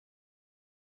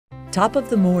Top of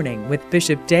the Morning with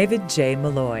Bishop David J.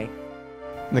 Malloy.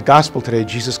 In the Gospel today,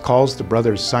 Jesus calls the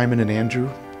brothers Simon and Andrew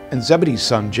and Zebedee's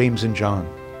son, James and John.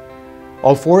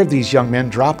 All four of these young men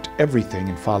dropped everything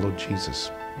and followed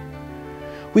Jesus.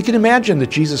 We can imagine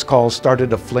that Jesus' call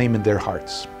started a flame in their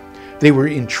hearts. They were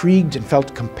intrigued and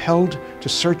felt compelled to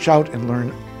search out and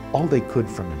learn all they could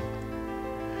from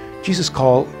him. Jesus'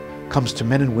 call comes to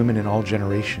men and women in all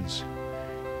generations.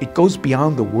 It goes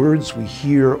beyond the words we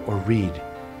hear or read.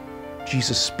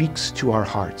 Jesus speaks to our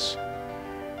hearts,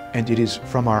 and it is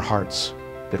from our hearts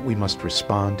that we must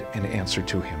respond and answer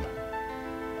to him.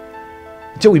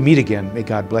 Until we meet again, may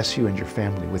God bless you and your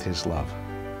family with his love.